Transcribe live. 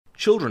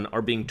Children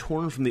are being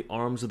torn from the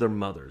arms of their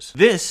mothers.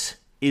 This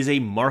is a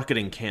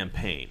marketing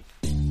campaign.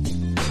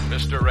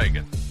 Mr.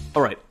 Reagan.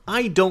 All right,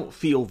 I don't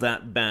feel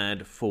that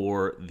bad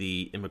for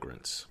the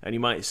immigrants. And you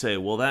might say,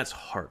 well, that's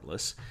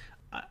heartless.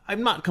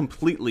 I'm not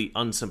completely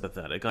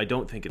unsympathetic. I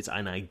don't think it's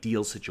an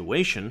ideal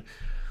situation.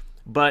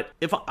 But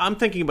if I'm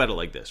thinking about it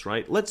like this,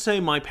 right? Let's say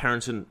my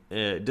parents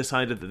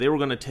decided that they were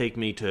going to take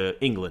me to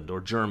England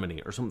or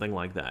Germany or something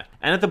like that.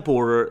 And at the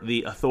border,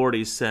 the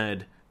authorities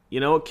said, you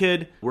know what,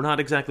 kid, we're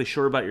not exactly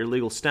sure about your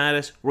legal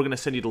status. We're going to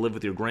send you to live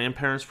with your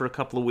grandparents for a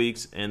couple of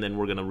weeks, and then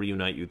we're going to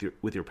reunite you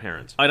with your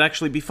parents. I'd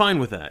actually be fine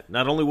with that.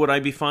 Not only would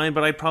I be fine,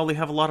 but I'd probably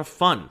have a lot of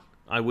fun.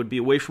 I would be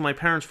away from my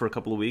parents for a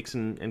couple of weeks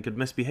and could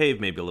misbehave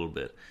maybe a little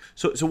bit.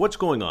 So what's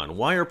going on?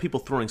 Why are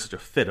people throwing such a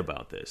fit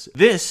about this?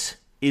 This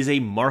is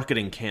a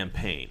marketing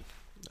campaign,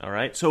 all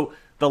right? So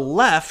the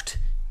left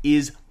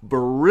is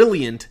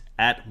brilliant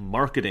at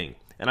marketing.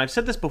 And I've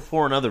said this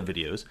before in other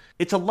videos,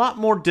 it's a lot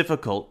more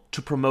difficult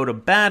to promote a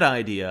bad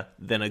idea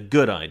than a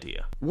good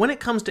idea. When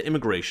it comes to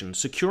immigration,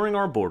 securing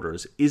our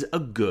borders is a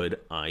good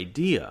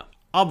idea.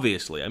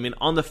 Obviously, I mean,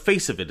 on the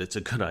face of it, it's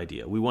a good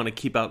idea. We want to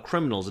keep out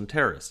criminals and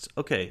terrorists.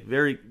 Okay,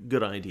 very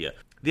good idea.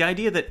 The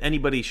idea that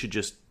anybody should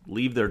just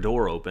leave their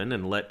door open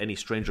and let any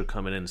stranger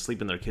come in and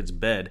sleep in their kid's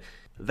bed,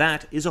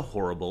 that is a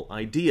horrible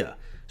idea.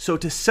 So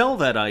to sell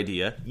that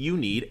idea, you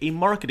need a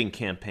marketing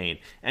campaign.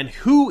 And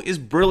who is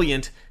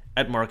brilliant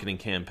at marketing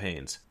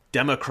campaigns?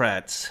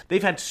 Democrats.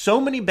 They've had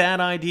so many bad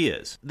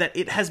ideas that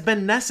it has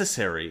been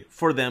necessary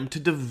for them to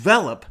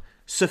develop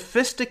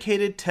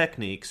sophisticated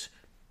techniques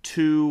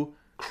to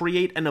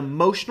create an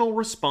emotional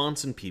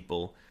response in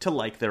people to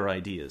like their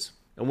ideas.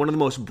 And one of the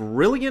most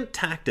brilliant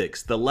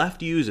tactics the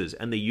left uses,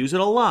 and they use it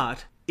a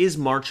lot, is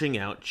marching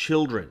out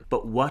children.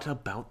 But what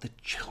about the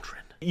children?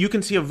 You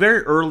can see a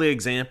very early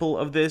example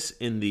of this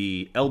in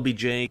the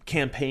LBJ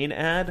campaign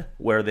ad,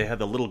 where they have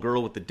the little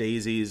girl with the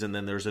daisies, and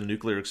then there's a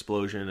nuclear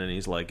explosion, and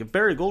he's like, if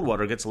Barry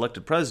Goldwater gets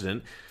elected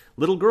president,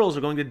 little girls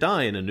are going to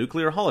die in a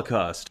nuclear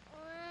holocaust.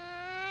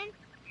 1,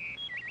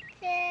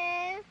 2,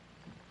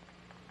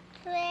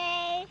 3,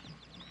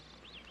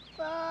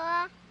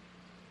 4,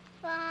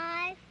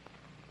 5,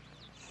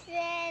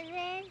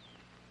 7,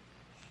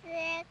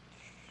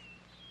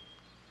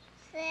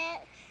 6,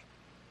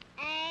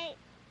 8,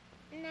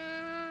 9,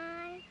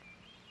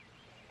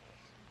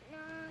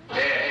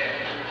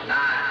 10, 9,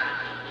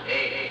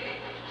 8,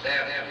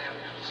 7,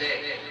 6,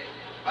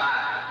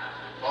 5,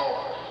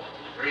 4,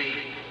 3,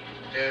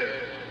 2,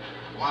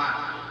 1,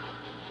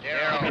 0.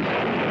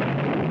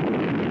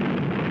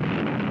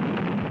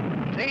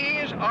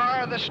 These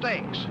are the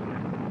stakes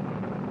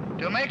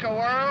to make a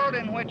world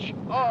in which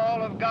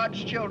all of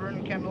God's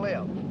children can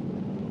live,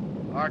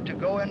 or to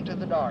go into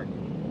the dark.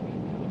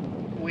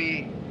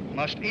 We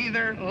must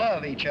either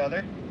love each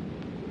other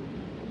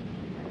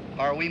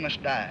or we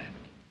must die.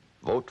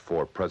 Vote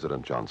for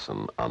President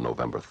Johnson on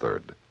November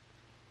 3rd.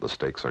 The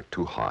stakes are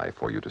too high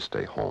for you to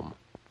stay home.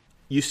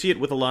 You see it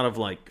with a lot of,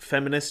 like,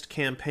 feminist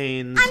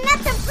campaigns. I'm not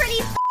some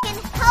pretty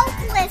f***ing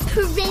helpless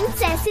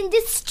princess in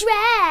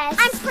distress.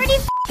 I'm pretty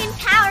f***ing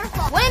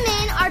powerful.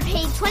 Women are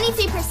paid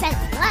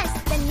 23%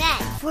 less than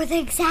men for the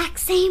exact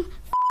same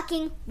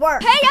f***ing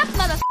work. Pay up,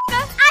 motherfucker!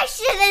 I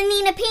shouldn't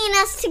need a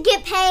penis to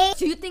get paid.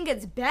 Do you think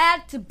it's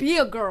bad to be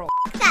a girl?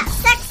 F*** that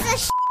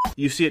sexist shit.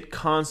 You see it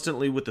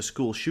constantly with the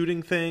school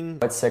shooting thing.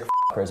 What sick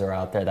f***ers are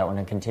out there that want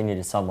to continue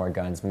to sell more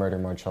guns, murder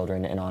more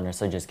children, and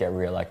honestly just get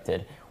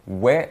reelected?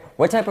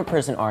 What type of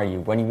person are you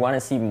when you want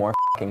to see more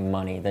f***ing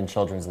money than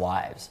children's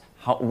lives?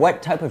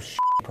 What type of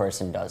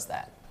person does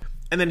that?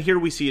 And then here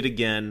we see it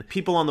again.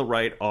 People on the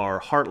right are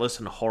heartless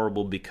and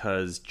horrible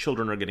because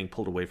children are getting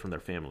pulled away from their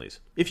families.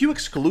 If you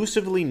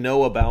exclusively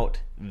know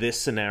about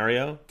this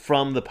scenario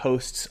from the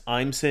posts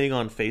I'm seeing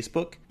on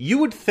Facebook, you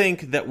would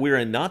think that we're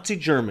in Nazi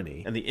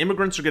Germany and the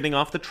immigrants are getting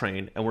off the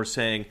train and we're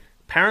saying,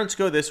 parents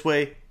go this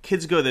way,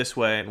 kids go this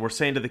way, and we're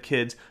saying to the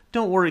kids,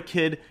 don't worry,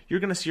 kid,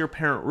 you're going to see your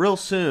parent real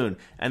soon,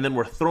 and then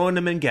we're throwing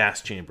them in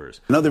gas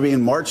chambers. Now they're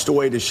being marched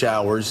away to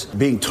showers,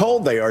 being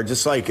told they are,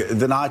 just like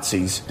the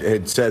Nazis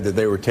had said that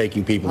they were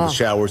taking people to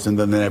showers and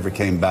then they never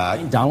came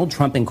back. Donald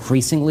Trump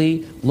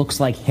increasingly looks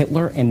like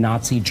Hitler in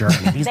Nazi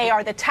Germany. They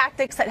are the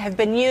tactics that have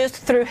been used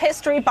through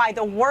history by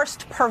the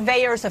worst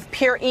purveyors of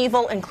pure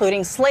evil,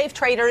 including slave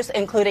traders,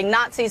 including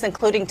Nazis,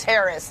 including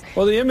terrorists.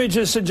 Well, the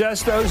images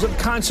suggest those of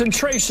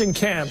concentration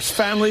camps,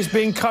 families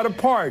being cut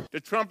apart. The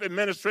Trump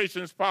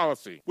administration's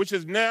policy, which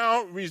is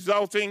now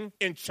resulting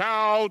in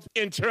child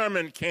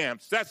internment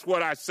camps. That's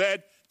what I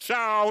said,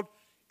 child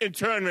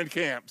internment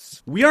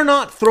camps. We are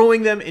not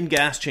throwing them in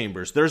gas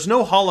chambers. There's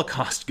no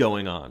Holocaust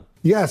going on.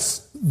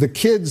 Yes, the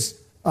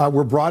kids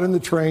were brought in the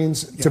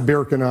trains to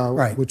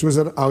Birkenau, which was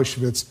at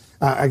Auschwitz.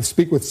 I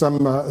speak with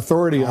some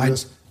authority on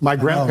this. My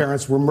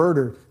grandparents were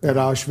murdered at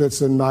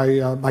Auschwitz, and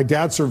my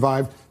dad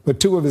survived, but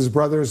 2 of his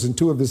brothers and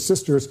 2 of his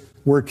sisters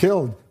were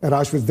killed at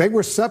Auschwitz. They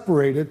were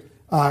separated.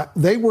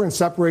 They weren't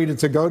separated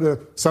to go to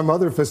some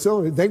other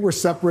facility. They were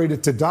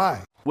separated to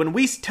die. When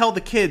we tell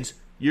the kids,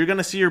 you're going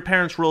to see your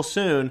parents real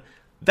soon,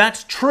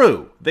 That's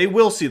true. They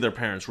will see their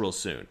parents real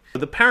soon.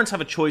 The parents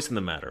have a choice in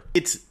the matter.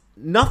 It's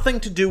nothing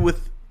to do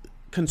with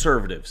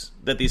conservatives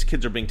that these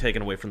kids are being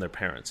taken away from their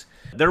parents.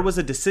 There was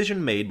a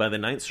decision made by the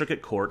Ninth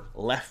Circuit Court,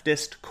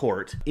 leftist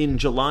court, in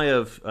July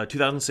of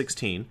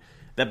 2016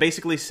 that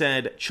basically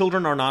said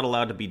children are not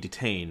allowed to be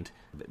detained.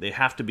 They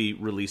have to be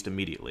released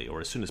immediately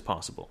or as soon as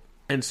possible.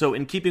 And so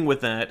in keeping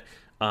with that,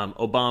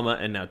 Obama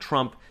and now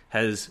Trump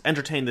has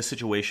entertained the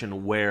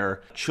situation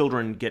where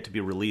children get to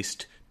be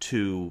released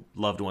to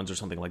loved ones or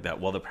something like that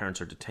while the parents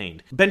are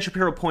detained. Ben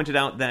Shapiro pointed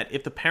out that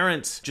if the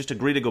parents just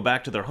agree to go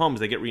back to their homes,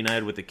 they get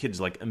reunited with the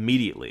kids like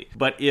immediately.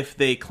 But if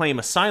they claim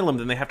asylum,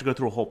 then they have to go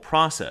through a whole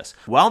process.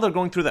 While they're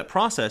going through that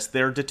process,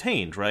 they're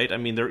detained, right? I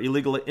mean, they're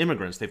illegal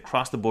immigrants. They've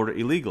crossed the border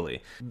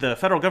illegally. The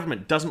federal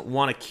government doesn't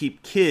want to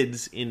keep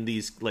kids in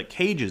these like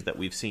cages that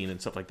we've seen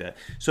and stuff like that.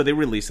 So they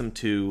release them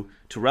to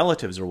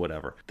relatives or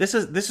whatever. This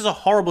is a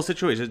horrible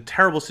situation, a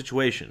terrible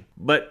situation.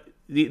 But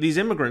these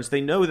immigrants, they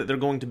know that they're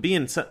going to be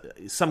in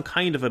some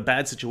kind of a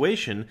bad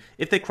situation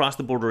if they cross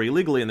the border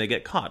illegally and they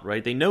get caught,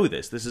 right? They know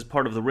this. This is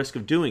part of the risk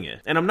of doing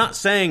it. And I'm not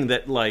saying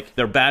that, like,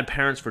 they're bad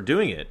parents for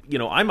doing it. You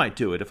know, I might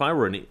do it if I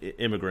were an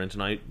immigrant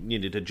and I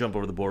needed to jump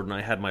over the border and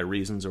I had my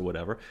reasons or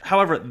whatever.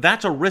 However,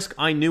 that's a risk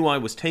I knew I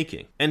was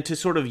taking. And to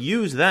sort of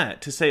use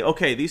that to say,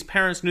 okay, these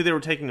parents knew they were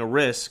taking a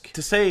risk,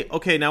 to say,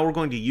 okay, now we're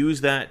going to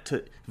use that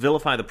to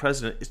vilify the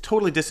president is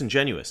totally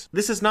disingenuous.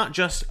 This is not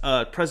just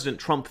a President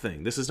Trump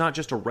thing. This is not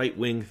just a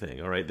right-wing thing,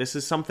 all right? This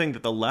is something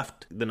that the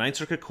left, the Ninth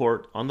Circuit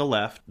Court on the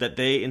left, that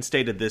they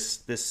instated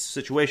this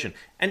situation.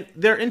 And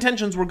their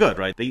intentions were good,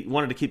 right? They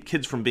wanted to keep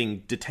kids from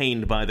being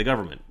detained by the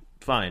government.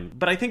 Fine.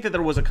 But I think that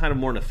there was a kind of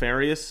more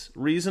nefarious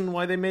reason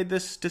why they made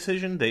this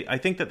decision. I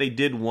think that they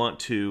did want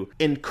to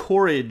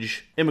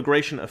encourage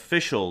immigration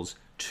officials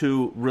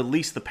to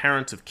release the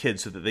parents of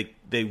kids so that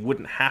they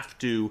wouldn't have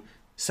to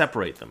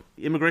separate them.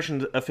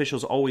 Immigration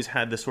officials always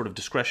had this sort of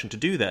discretion to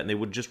do that, and they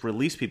would just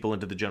release people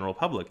into the general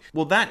public.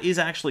 Well, that is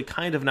actually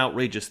kind of an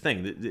outrageous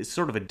thing. It's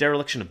sort of a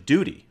dereliction of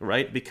duty,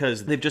 right?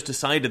 Because they've just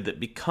decided that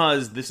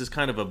because this is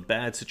kind of a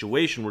bad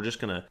situation, we're just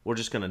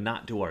gonna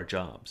not do our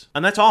jobs.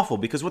 And that's awful,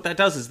 because what that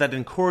does is that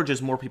encourages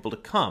more people to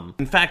come.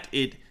 In fact,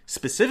 it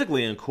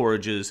specifically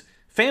encourages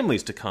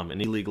families to come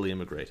and illegally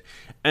immigrate.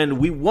 And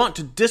we want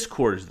to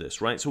discourage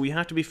this, right? So we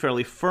have to be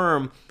fairly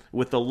firm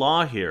with the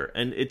law here.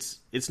 And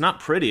it's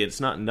not pretty,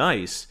 it's not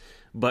nice,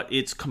 but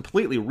it's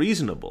completely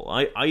reasonable.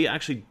 I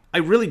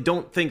really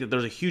don't think that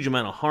there's a huge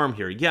amount of harm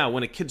here. Yeah,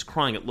 when a kid's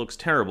crying, it looks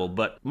terrible,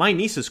 but my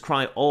nieces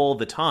cry all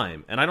the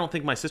time, and I don't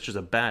think my sister's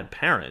a bad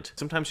parent.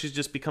 Sometimes she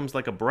just becomes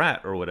like a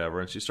brat or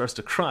whatever, and she starts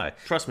to cry.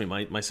 Trust me,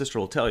 my sister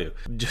will tell you.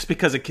 Just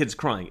because a kid's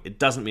crying, it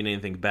doesn't mean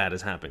anything bad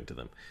is happening to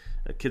them.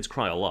 Kids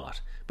cry a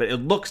lot. But it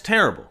looks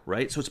terrible,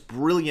 right? So it's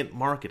brilliant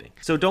marketing.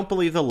 So don't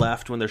believe the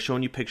left when they're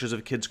showing you pictures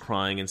of kids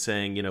crying and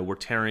saying, you know, we're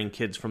tearing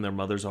kids from their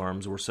mother's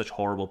arms, we're such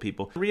horrible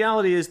people. The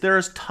reality is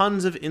there's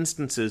tons of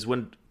instances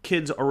when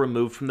kids are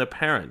removed from their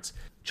parents.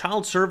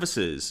 Child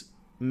Services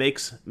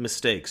makes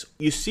mistakes.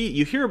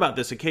 You hear about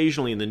this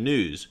occasionally in the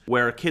news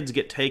where kids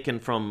get taken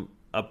from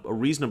a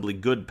reasonably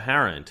good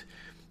parent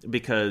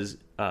because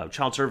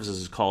Child Services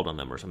is called on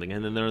them or something,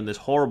 and then they're in this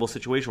horrible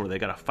situation where they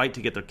got to fight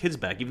to get their kids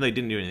back, even though they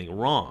didn't do anything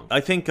wrong. I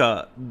think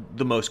the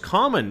most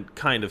common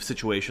kind of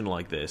situation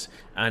like this,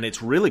 and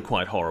it's really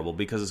quite horrible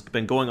because it's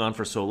been going on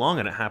for so long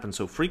and it happens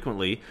so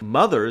frequently,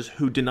 mothers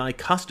who deny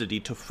custody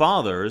to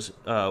fathers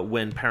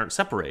when parents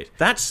separate.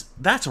 That's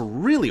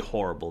really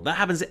horrible. That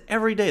happens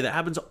every day. That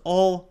happens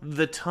all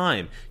the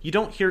time. You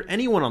don't hear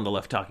anyone on the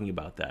left talking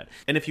about that.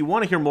 And if you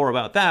want to hear more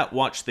about that,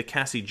 watch the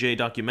Cassie Jaye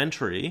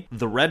documentary,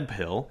 The Red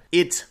Pill.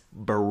 It's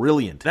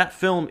brilliant. That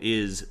film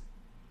is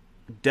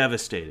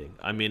devastating.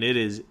 I mean,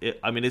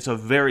 it's a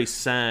very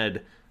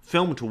sad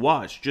film to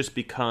watch just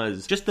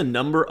because the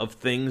number of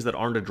things that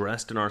aren't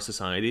addressed in our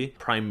society,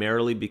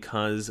 primarily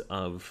because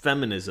of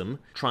feminism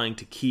trying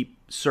to keep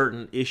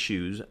certain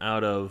issues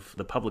out of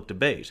the public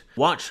debate.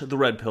 Watch The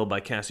Red Pill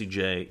by Cassie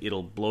Jaye.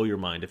 It'll blow your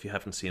mind if you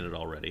haven't seen it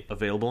already.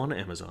 Available on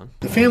Amazon.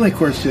 The family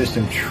court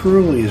system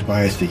truly is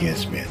biased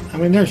against men. I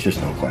mean, there's just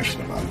no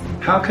question about it.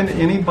 How can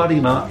anybody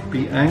not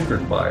be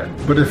angered by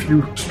it? But if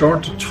you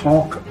start to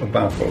talk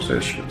about those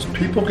issues,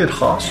 people get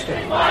hostile.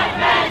 You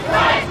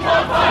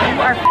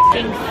are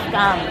f***ing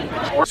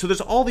scum. So there's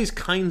all these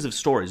kinds of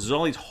stories. There's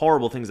all these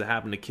horrible things that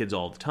happen to kids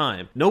all the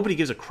time. Nobody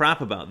gives a crap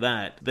about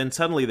that. Then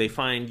suddenly they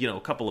find, a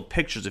couple of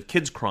pictures of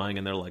kids crying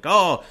and they're like,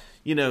 oh,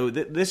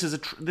 this is a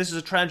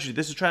tragedy.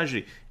 This is a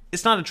tragedy.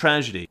 It's not a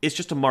tragedy. It's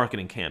just a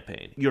marketing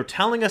campaign. You're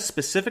telling a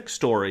specific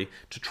story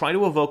to try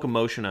to evoke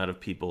emotion out of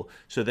people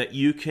so that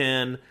you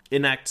can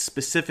enact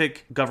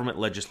specific government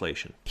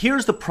legislation.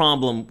 Here's the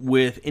problem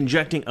with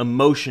injecting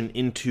emotion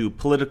into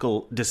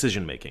political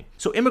decision-making.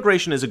 So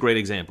immigration is a great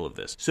example of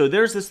this. So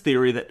there's this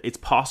theory that it's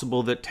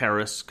possible that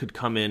terrorists could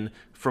come in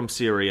from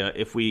Syria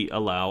if we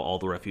allow all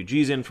the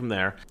refugees in from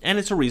there, and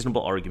it's a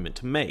reasonable argument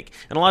to make.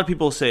 And a lot of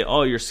people say,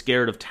 oh, you're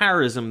scared of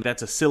terrorism.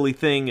 That's a silly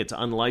thing. It's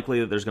unlikely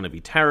that there's going to be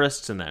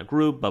terrorists in that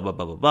group, blah, blah,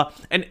 blah, blah, blah.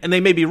 And they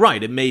may be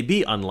right. It may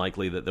be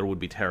unlikely that there would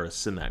be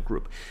terrorists in that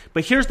group.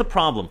 But here's the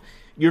problem.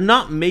 You're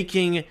not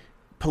making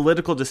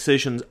political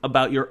decisions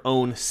about your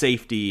own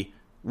safety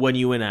when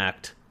you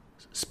enact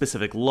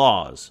specific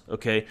laws,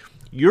 okay?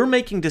 You're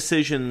making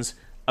decisions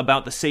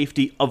about the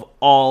safety of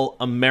all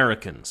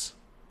Americans,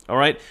 all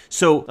right?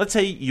 So let's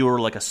say you're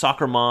like a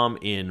soccer mom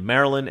in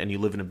Maryland and you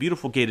live in a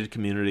beautiful gated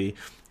community,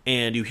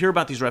 and you hear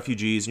about these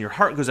refugees and your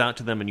heart goes out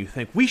to them and you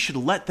think, we should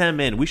let them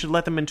in. We should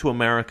let them into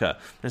America.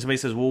 And somebody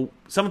says, well,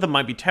 some of them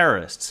might be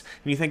terrorists.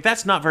 And you think,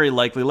 that's not very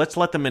likely. Let's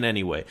let them in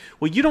anyway.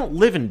 Well, you don't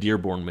live in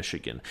Dearborn,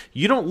 Michigan.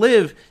 You don't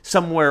live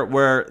somewhere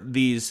where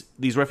these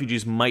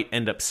refugees might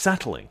end up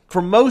settling.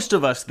 For most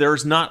of us,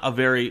 there's not a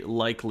very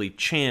likely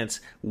chance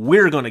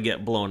we're going to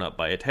get blown up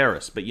by a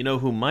terrorist. But you know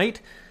who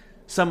might?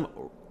 Some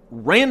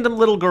random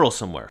little girl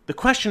somewhere. The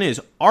question is,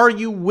 are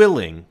you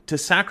willing to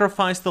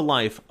sacrifice the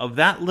life of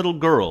that little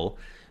girl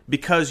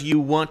because you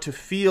want to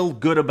feel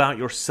good about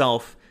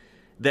yourself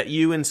that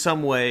you in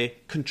some way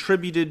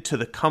contributed to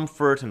the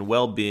comfort and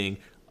well-being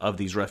of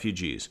these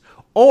refugees?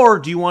 Or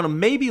do you want to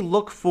maybe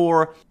look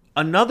for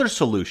another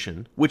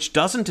solution which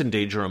doesn't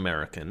endanger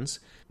Americans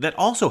that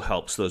also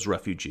helps those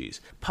refugees?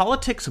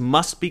 Politics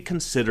must be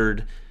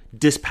considered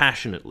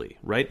dispassionately,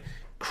 right?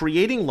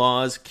 Creating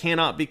laws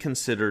cannot be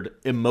considered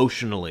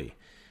emotionally,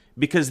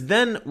 because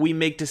then we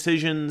make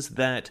decisions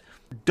that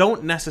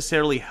don't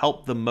necessarily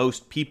help the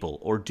most people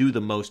or do the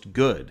most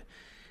good.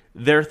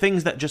 They're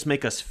things that just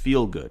make us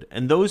feel good,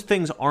 and those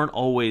things aren't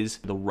always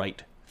the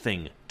right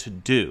thing to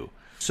do.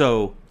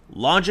 So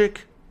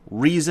logic,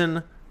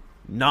 reason,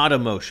 not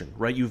emotion,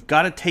 right? You've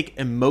got to take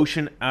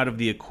emotion out of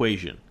the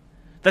equation.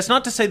 That's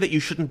not to say that you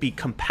shouldn't be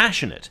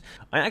compassionate.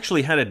 I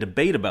actually had a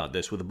debate about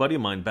this with a buddy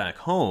of mine back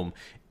home,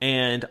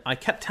 and I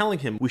kept telling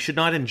him we should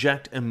not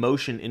inject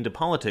emotion into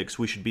politics,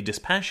 we should be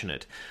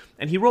dispassionate.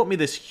 And he wrote me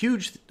this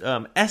huge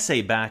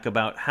essay back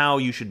about how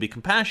you should be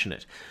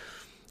compassionate.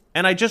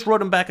 And I just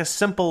wrote him back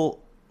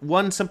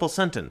one simple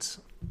sentence.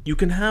 You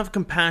can have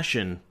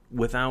compassion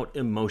without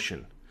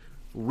emotion.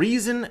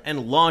 Reason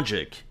and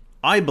logic,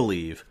 I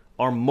believe,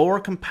 are more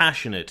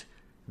compassionate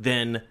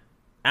than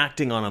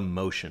acting on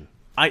emotion.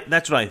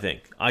 That's what I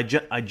think. I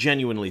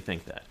genuinely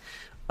think that.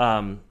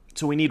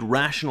 So we need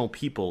rational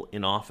people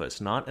in office,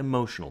 not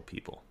emotional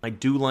people. I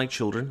do like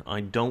children. I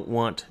don't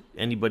want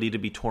anybody to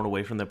be torn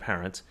away from their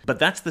parents. But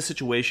that's the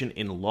situation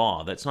in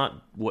law. That's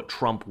not what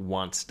Trump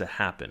wants to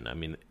happen. I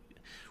mean,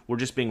 we're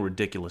just being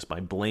ridiculous by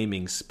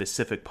blaming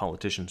specific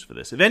politicians for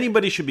this. If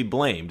anybody should be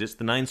blamed, it's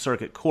the Ninth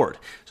Circuit Court.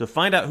 So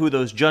find out who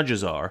those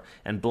judges are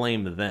and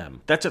blame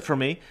them. That's it for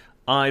me.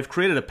 I've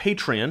created a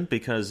Patreon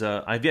because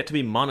I've yet to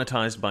be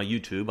monetized by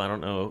YouTube. I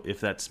don't know if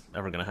that's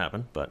ever going to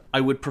happen, but I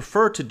would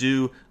prefer to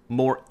do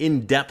more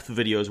in-depth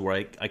videos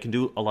where I can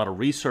do a lot of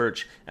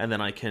research and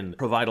then I can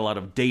provide a lot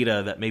of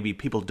data that maybe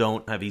people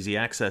don't have easy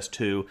access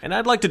to. And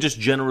I'd like to just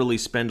generally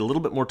spend a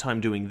little bit more time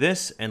doing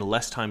this and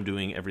less time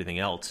doing everything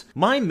else.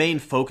 My main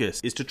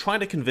focus is to try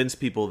to convince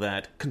people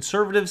that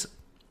conservatives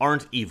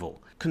aren't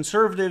evil.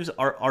 Conservatives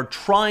are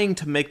trying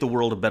to make the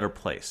world a better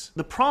place.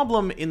 The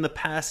problem in the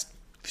past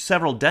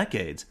several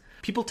decades,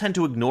 people tend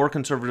to ignore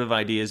conservative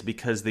ideas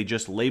because they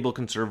just label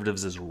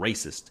conservatives as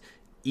racist,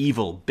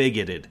 evil,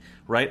 bigoted,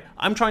 right?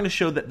 I'm trying to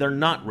show that they're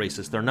not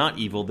racist, they're not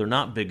evil, they're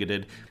not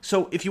bigoted.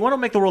 So if you want to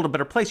make the world a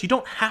better place, you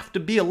don't have to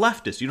be a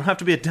leftist, you don't have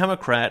to be a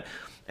Democrat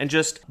and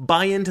just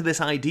buy into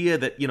this idea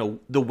that, you know,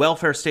 the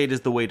welfare state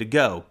is the way to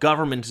go,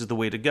 government is the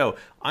way to go.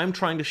 I'm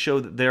trying to show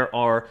that there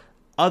are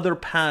other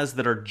paths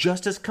that are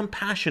just as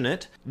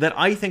compassionate, that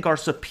I think are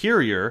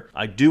superior.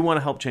 I do want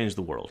to help change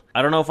the world.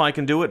 I don't know if I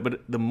can do it,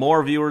 but the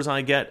more viewers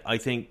I get, I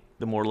think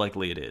the more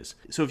likely it is.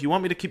 So if you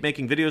want me to keep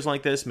making videos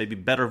like this, maybe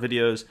better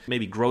videos,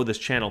 maybe grow this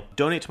channel,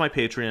 donate to my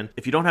Patreon.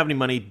 If you don't have any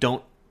money,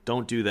 don't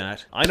do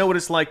that. I know what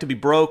it's like to be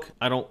broke.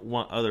 I don't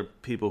want other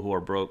people who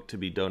are broke to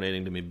be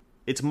donating to me.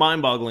 It's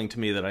mind-boggling to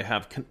me that I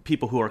have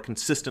people who are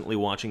consistently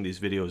watching these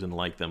videos and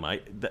like them.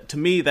 To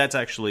me, that's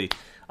actually,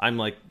 I'm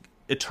like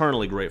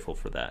eternally grateful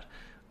for that.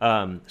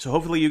 So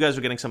hopefully you guys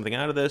are getting something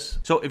out of this.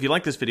 So if you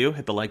like this video,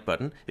 hit the like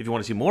button. If you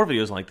want to see more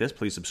videos like this,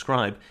 please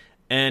subscribe.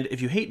 And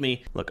if you hate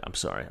me, look, I'm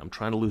sorry. I'm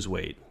trying to lose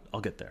weight.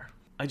 I'll get there.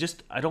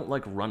 I don't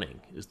like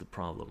running is the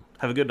problem.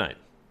 Have a good night.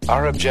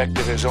 Our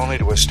objective is only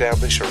to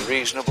establish a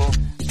reasonable,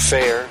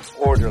 fair,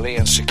 orderly,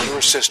 and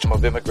secure system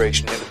of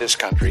immigration into this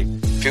country.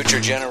 Future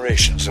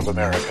generations of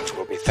Americans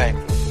will be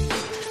thankful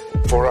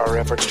for our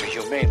efforts to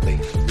humanely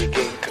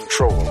regain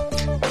control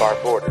of our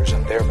borders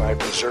and thereby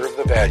preserve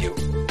the value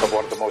of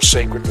one of the most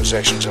sacred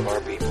possessions of our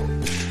people,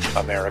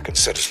 American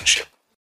citizenship.